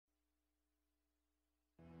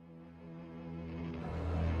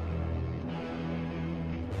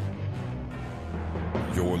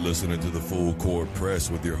listening to the Full Court Press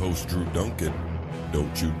with your host, Drew Duncan.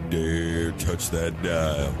 Don't you dare touch that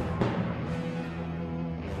dial.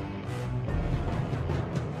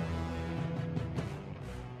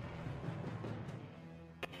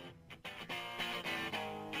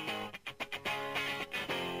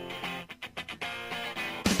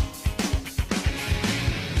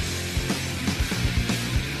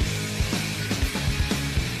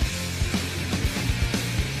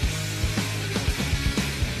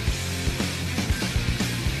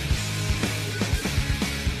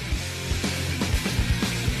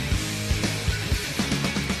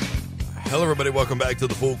 Hello, everybody. Welcome back to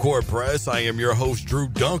the Full Court Press. I am your host, Drew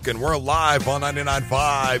Duncan. We're live on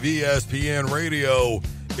 99.5 ESPN Radio,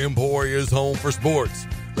 Emporia's home for sports.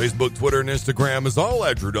 Facebook, Twitter, and Instagram is all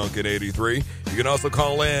at Drew Duncan 83. You can also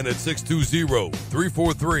call in at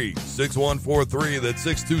 620-343-6143. That's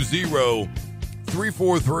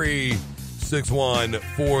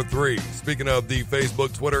 620-343-6143. Speaking of the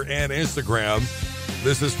Facebook, Twitter, and Instagram,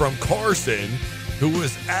 this is from Carson, who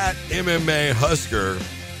is at MMA Husker.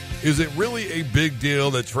 Is it really a big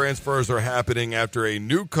deal that transfers are happening after a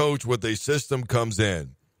new coach with a system comes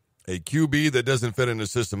in? A QB that doesn't fit in the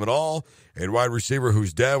system at all, a wide receiver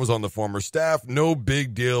whose dad was on the former staff, no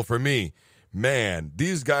big deal for me. Man,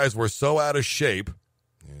 these guys were so out of shape.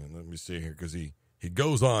 And let me see here because he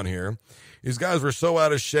goes on here. These guys were so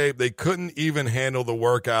out of shape, they couldn't even handle the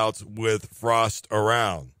workouts with Frost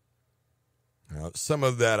around. Now, some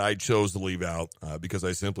of that I chose to leave out because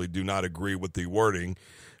I simply do not agree with the wording.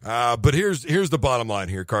 But here's the bottom line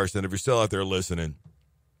here, Carson, if you're still out there listening.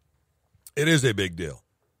 It is a big deal.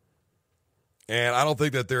 And I don't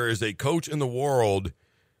think that there is a coach in the world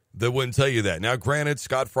that wouldn't tell you that. Now, granted,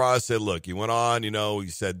 Scott Frost said, look, he went on, he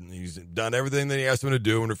said he's done everything that he asked him to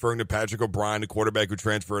do, and referring to Patrick O'Brien, the quarterback who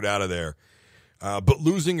transferred out of there. But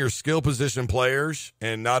losing your skill position players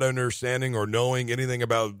and not understanding or knowing anything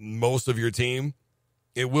about most of your team,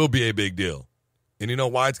 it will be a big deal. And you know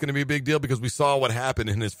why it's going to be a big deal? Because we saw what happened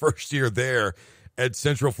in his first year there at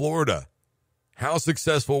Central Florida. How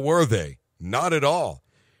successful were they? Not at all.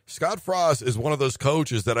 Scott Frost is one of those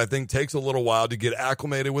coaches that I think takes a little while to get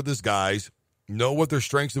acclimated with his guys, know what their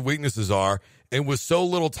strengths and weaknesses are, and with so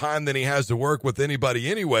little time that he has to work with anybody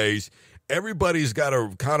anyways, everybody's got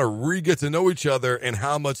to kind of re-get to know each other and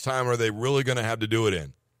how much time are they really going to have to do it in.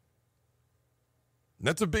 And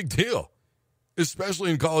that's a big deal.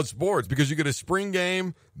 Especially in college sports, because you get a spring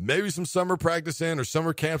game, maybe some summer practice in or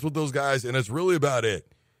summer camps with those guys, and that's really about it.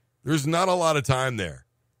 There's not a lot of time there.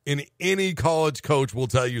 And any college coach will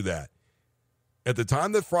tell you that. At the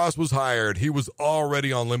time that Frost was hired, he was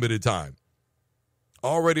already on limited time.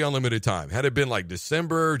 Already on limited time. Had it been like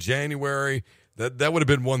December, January, that would have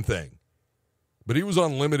been one thing. But he was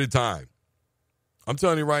on limited time. I'm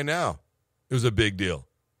telling you right now, it was a big deal.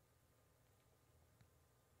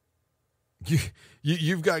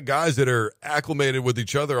 You've got guys that are acclimated with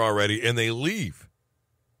each other already, and they leave.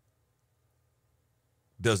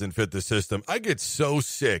 Doesn't fit the system. I get so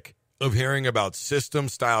sick of hearing about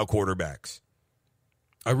system-style quarterbacks.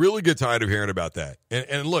 I really get tired of hearing about that.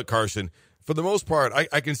 And look, Carson, for the most part,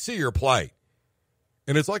 I can see your plight.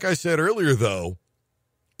 And it's like I said earlier, though,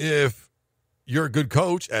 if you're a good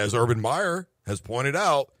coach, as Urban Meyer has pointed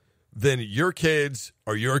out, then your kids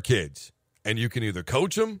are your kids. And you can either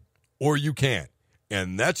coach them or you can't.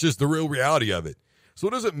 And that's just the real reality of it. So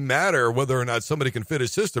it doesn't matter whether or not somebody can fit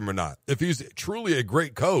his system or not. If he's truly a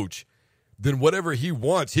great coach, then whatever he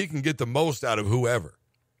wants, he can get the most out of whoever.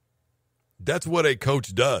 That's what a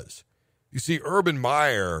coach does. You see, Urban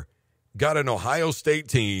Meyer got an Ohio State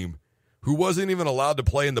team who wasn't even allowed to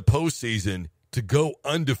play in the postseason to go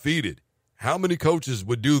undefeated. How many coaches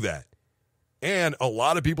would do that? And a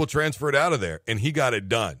lot of people transferred out of there, and he got it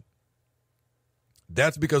done.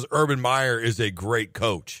 That's because Urban Meyer is a great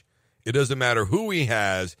coach. It doesn't matter who he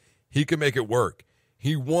has, he can make it work.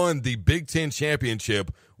 He won the Big Ten championship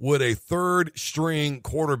with a third-string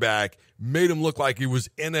quarterback, made him look like he was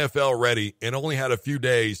NFL ready, and only had a few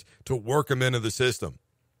days to work him into the system.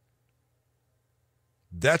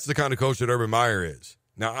 That's the kind of coach that Urban Meyer is.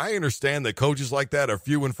 Now, I understand that coaches like that are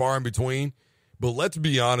few and far in between, but let's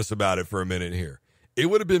be honest about it for a minute here. It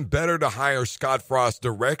would have been better to hire Scott Frost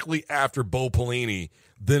directly after Bo Pelini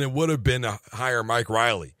than it would have been to hire Mike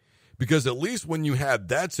Riley. Because at least when you had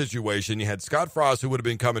that situation, you had Scott Frost, who would have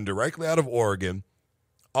been coming directly out of Oregon,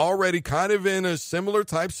 already kind of in a similar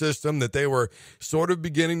type system that they were sort of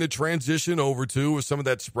beginning to transition over to with some of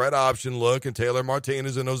that spread option look and Taylor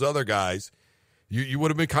Martinez and those other guys. You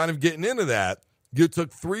would have been kind of getting into that. You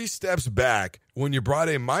took 3 steps back when you brought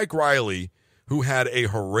in Mike Riley, who had a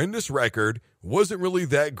horrendous record, wasn't really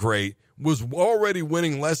that great, was already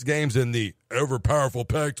winning less games in the ever-powerful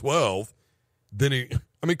Pac-12 than he...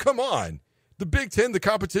 I mean, come on. The Big Ten, the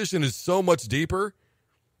competition is so much deeper.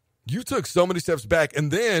 You took so many steps back,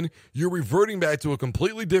 and then you're reverting back to a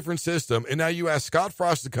completely different system, and now you ask Scott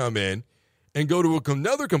Frost to come in and go to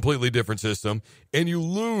another completely different system, and you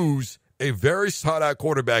lose a very sought-out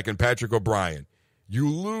quarterback in Patrick O'Brien. You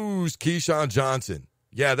lose Keyshawn Johnson.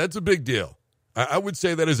 Yeah, that's a big deal. I would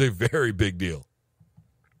say that is a very big deal.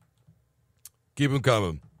 Keep them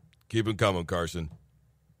coming. Keep them coming, Carson.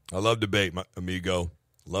 I love debate, my amigo.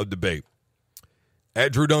 Love debate.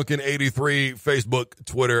 At Drew Duncan 83, Facebook,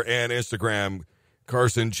 Twitter, and Instagram.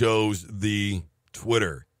 Carson chose the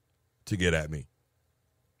Twitter to get at me.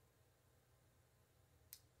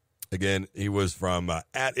 Again, he was from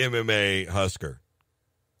at MMA Husker.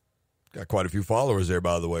 Got quite a few followers there,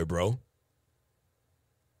 by the way, bro.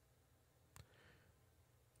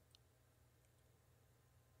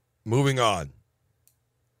 Moving on.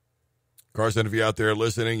 Carson, if you're out there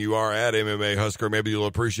listening, you are at MMA Husker. Maybe you'll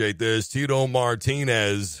appreciate this. Tito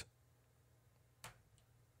Martinez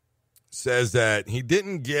says that he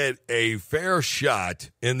didn't get a fair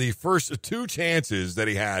shot in the first two chances that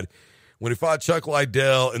he had when he fought Chuck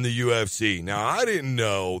Liddell in the UFC. Now, I didn't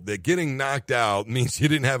know that getting knocked out means he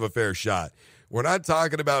didn't have a fair shot. We're not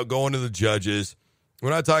talking about going to the judges.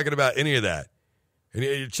 We're not talking about any of that.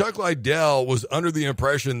 And Chuck Liddell was under the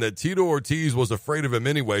impression that Tito Ortiz was afraid of him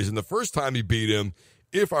anyways. And the first time he beat him,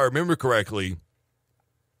 if I remember correctly,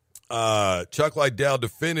 Chuck Liddell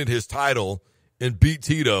defended his title and beat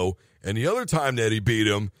Tito. And the other time that he beat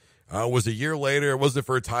him was a year later. It wasn't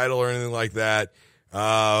for a title or anything like that.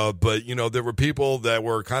 But, you know, there were people that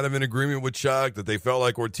were kind of in agreement with Chuck, that they felt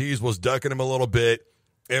like Ortiz was ducking him a little bit.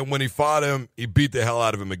 And when he fought him, he beat the hell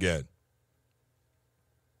out of him again.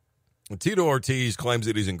 Tito Ortiz claims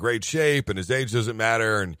that he's in great shape and his age doesn't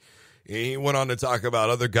matter. And he went on to talk about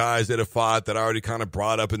other guys that have fought that I already kind of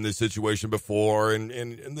brought up in this situation before and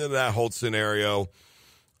that whole scenario.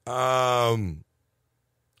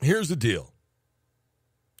 Here's the deal.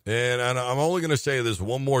 And I'm only going to say this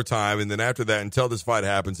one more time. And then after that, until this fight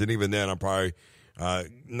happens, and even then, I'm probably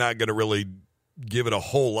not going to really give it a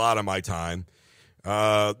whole lot of my time.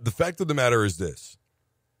 The fact of the matter is this.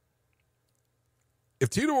 If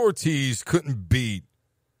Tito Ortiz couldn't beat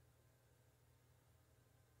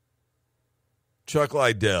Chuck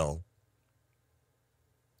Liddell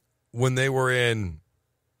when they were in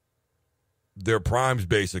their primes,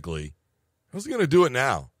 basically, how's he going to do it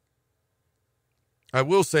now? I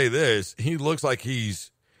will say this. He looks like he's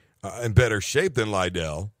in better shape than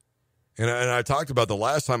Liddell. And I talked about the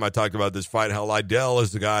last time I talked about this fight, how Liddell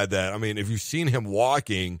is the guy that, I mean, if you've seen him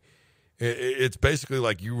walking, it's basically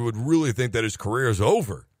like you would really think that his career is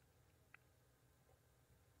over.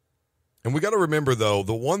 And we got to remember, though,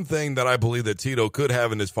 the one thing that I believe that Tito could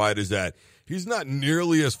have in this fight is that he's not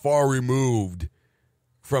nearly as far removed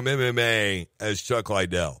from MMA as Chuck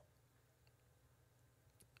Liddell.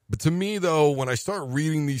 But to me, though, when I start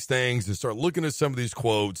reading these things and start looking at some of these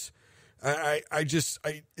quotes,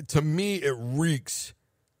 to me, it reeks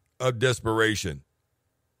of desperation.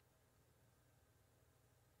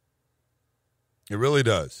 It really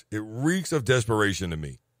does. It reeks of desperation to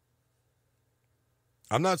me.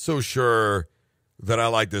 I'm not so sure that I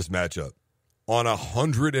like this matchup on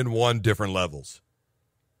 101 different levels.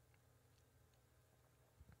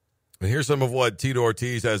 And here's some of what Tito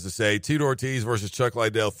Ortiz has to say. Tito Ortiz versus Chuck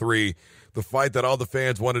Liddell 3, the fight that all the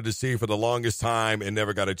fans wanted to see for the longest time and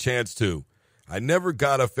never got a chance to. I never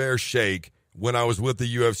got a fair shake when I was with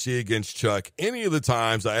the UFC against Chuck any of the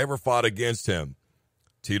times I ever fought against him.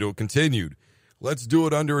 Tito continued. Let's do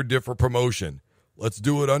it under a different promotion. Let's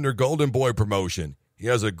do it under Golden Boy promotion. He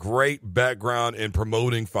has a great background in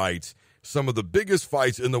promoting fights, some of the biggest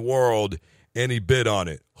fights in the world, and he bid on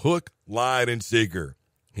it. Hook, line, and sinker.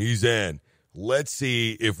 He's in. Let's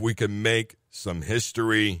see if we can make some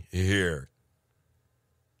history here.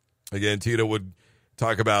 Again, Tito would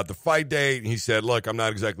talk about the fight date. He said, look, I'm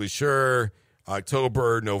not exactly sure.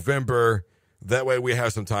 October, November. That way we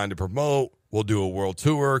have some time to promote. We'll do a world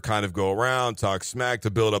tour, kind of go around, talk smack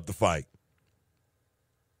to build up the fight.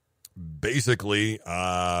 Basically,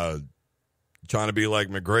 trying to be like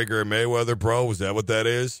McGregor and Mayweather, bro. Is that what that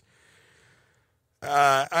is?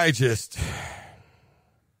 I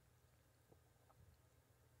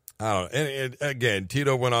don't know. And again,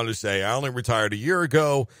 Tito went on to say, I only retired a year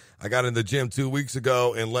ago. I got in the gym 2 weeks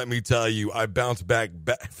ago, and let me tell you, I bounced back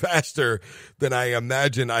faster than I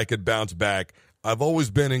imagined I could bounce back. I've always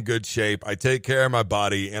been in good shape. I take care of my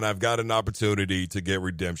body, and I've got an opportunity to get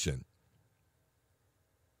redemption.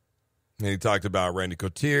 And he talked about Randy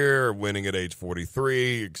Couture winning at age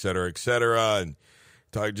 43, et cetera, et cetera. And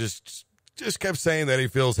just kept saying that he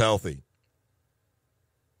feels healthy.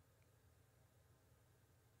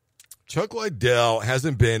 Chuck Liddell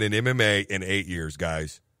hasn't been in MMA in 8 years,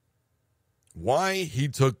 guys. Why he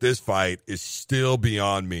took this fight is still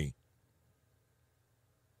beyond me.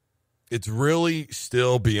 It's really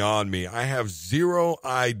still beyond me. I have zero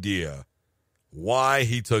idea why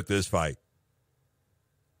he took this fight.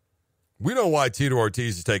 We know why Tito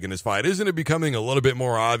Ortiz is taking this fight. Isn't it becoming a little bit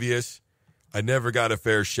more obvious? I never got a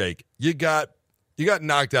fair shake. You got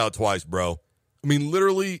knocked out twice, bro. I mean,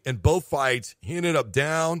 literally in both fights, he ended up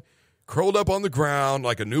down, curled up on the ground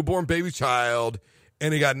like a newborn baby child,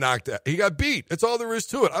 and he got knocked out. He got beat. That's all there is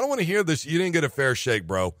to it. I don't want to hear this. You didn't get a fair shake,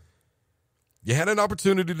 bro. You had an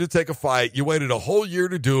opportunity to take a fight. You waited a whole year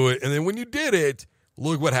to do it. And then when you did it,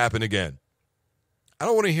 look what happened again. I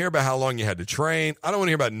don't want to hear about how long you had to train. I don't want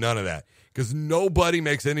to hear about none of that because nobody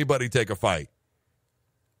makes anybody take a fight.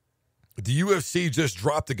 The UFC just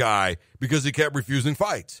dropped a guy because he kept refusing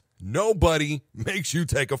fights. Nobody makes you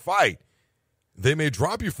take a fight. They may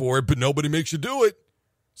drop you for it, but nobody makes you do it.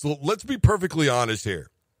 So let's be perfectly honest here,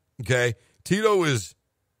 okay? Tito is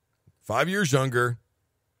 5 years younger.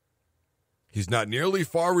 He's not nearly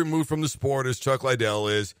far removed from the sport as Chuck Liddell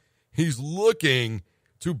is. He's looking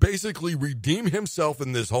to basically redeem himself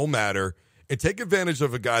in this whole matter and take advantage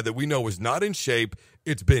of a guy that we know is not in shape.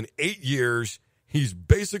 It's been 8 years. He's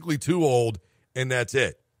basically too old, and that's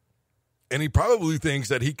it. And he probably thinks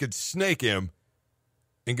that he could snake him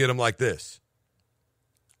and get him like this.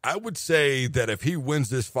 I would say that if he wins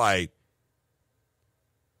this fight,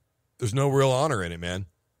 there's no real honor in it, man.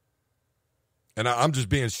 And I'm just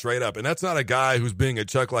being straight up. And that's not a guy who's being a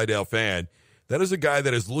Chuck Liddell fan. That is a guy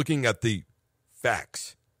that is looking at the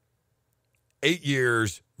facts. 8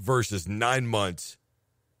 years versus 9 months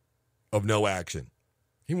of no action.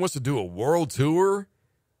 He wants to do a world tour?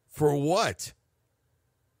 For what?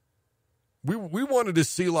 We wanted to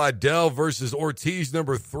see Liddell versus Ortiz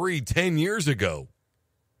number 3 10 years ago.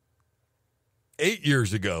 8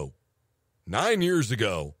 years ago. 9 years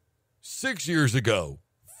ago. 6 years ago.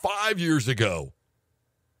 5 years ago.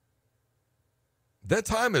 That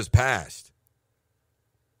time has passed.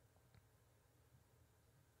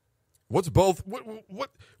 What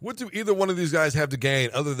do either one of these guys have to gain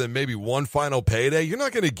other than maybe one final payday? You're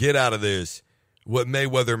not going to get out of this what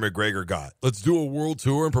Mayweather and McGregor got. Let's do a world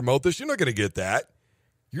tour and promote this. You're not going to get that.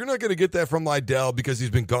 You're not going to get that from Liddell because he's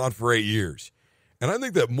been gone for 8 years. And I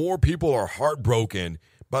think that more people are heartbroken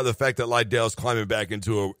by the fact that Liddell's climbing back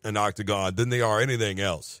into an octagon than they are anything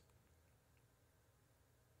else.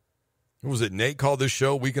 What was it? Nate called this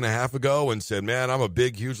show a week and a half ago and said, man, I'm a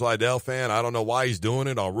big, huge Liddell fan. I don't know why he's doing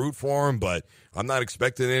it. I'll root for him, but I'm not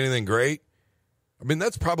expecting anything great. I mean,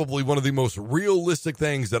 that's probably one of the most realistic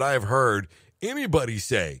things that I have heard anybody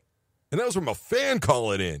say. And that was from a fan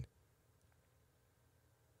calling in.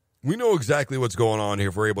 We know exactly what's going on here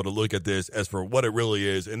if we're able to look at this as for what it really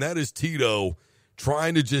is, and that is Tito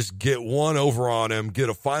trying to just get one over on him, get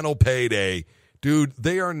a final payday. Dude,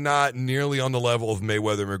 they are not nearly on the level of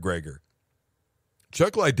Mayweather and McGregor.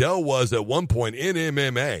 Chuck Liddell was at one point in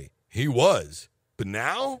MMA. He was. But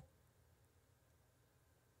now?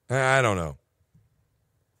 I don't know.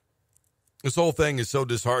 This whole thing is so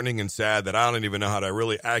disheartening and sad that I don't even know how to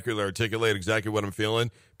really accurately articulate exactly what I'm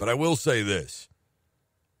feeling. But I will say this.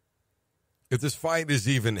 If this fight is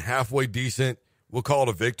even halfway decent, we'll call it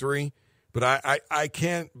a victory. But I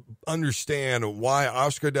can't understand why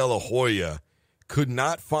Oscar De La Hoya could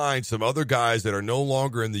not find some other guys that are no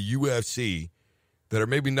longer in the UFC that are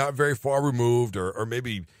maybe not very far removed or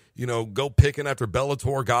maybe, go picking after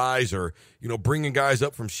Bellator guys or, bringing guys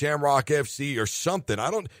up from Shamrock FC or something.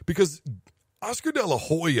 Because Oscar De La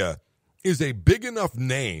Hoya is a big enough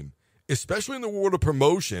name, especially in the world of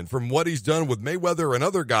promotion from what he's done with Mayweather and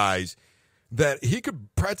other guys, that he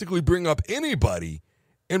could practically bring up anybody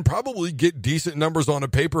and probably get decent numbers on a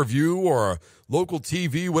pay-per-view or a local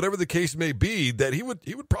TV, whatever the case may be, that he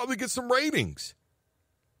would probably get some ratings.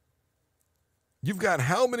 You've got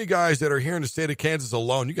how many guys that are here in the state of Kansas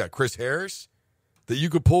alone? You got Chris Harris that you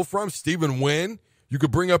could pull from, Stephen Wynn you could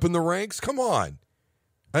bring up in the ranks. Come on.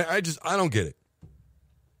 I don't get it.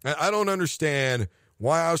 I don't understand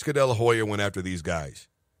why Oscar De La Hoya went after these guys.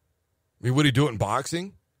 I mean, would he do it in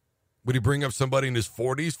boxing? Would he bring up somebody in his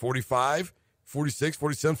 40s, 45, 46,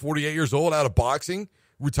 47, 48 years old out of boxing,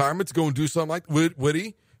 retirement to go and do something like that? Would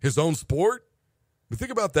he? His own sport? But think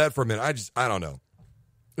about that for a minute. I don't know.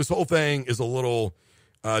 This whole thing is a little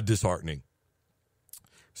disheartening.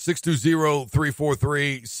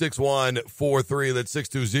 620-343-6143. That's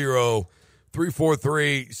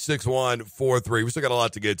 343-6143. We still got a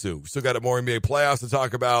lot to get to. We still got more NBA playoffs to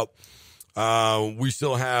talk about. We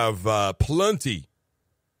still have plenty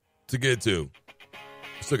to get to.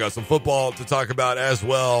 Still got some football to talk about as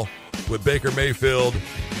well with Baker Mayfield.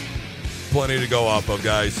 Plenty to go off of,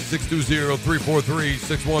 guys.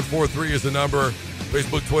 620-343-6143 is the number.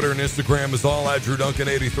 Facebook, Twitter, and Instagram is all at Drew Duncan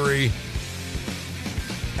 83.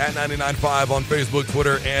 At 99.5 on Facebook,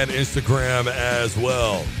 Twitter, and Instagram as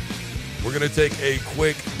well. We're going to take a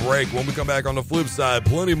quick break. When we come back on the flip side,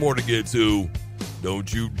 plenty more to get to.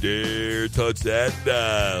 Don't you dare touch that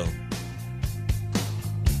dial.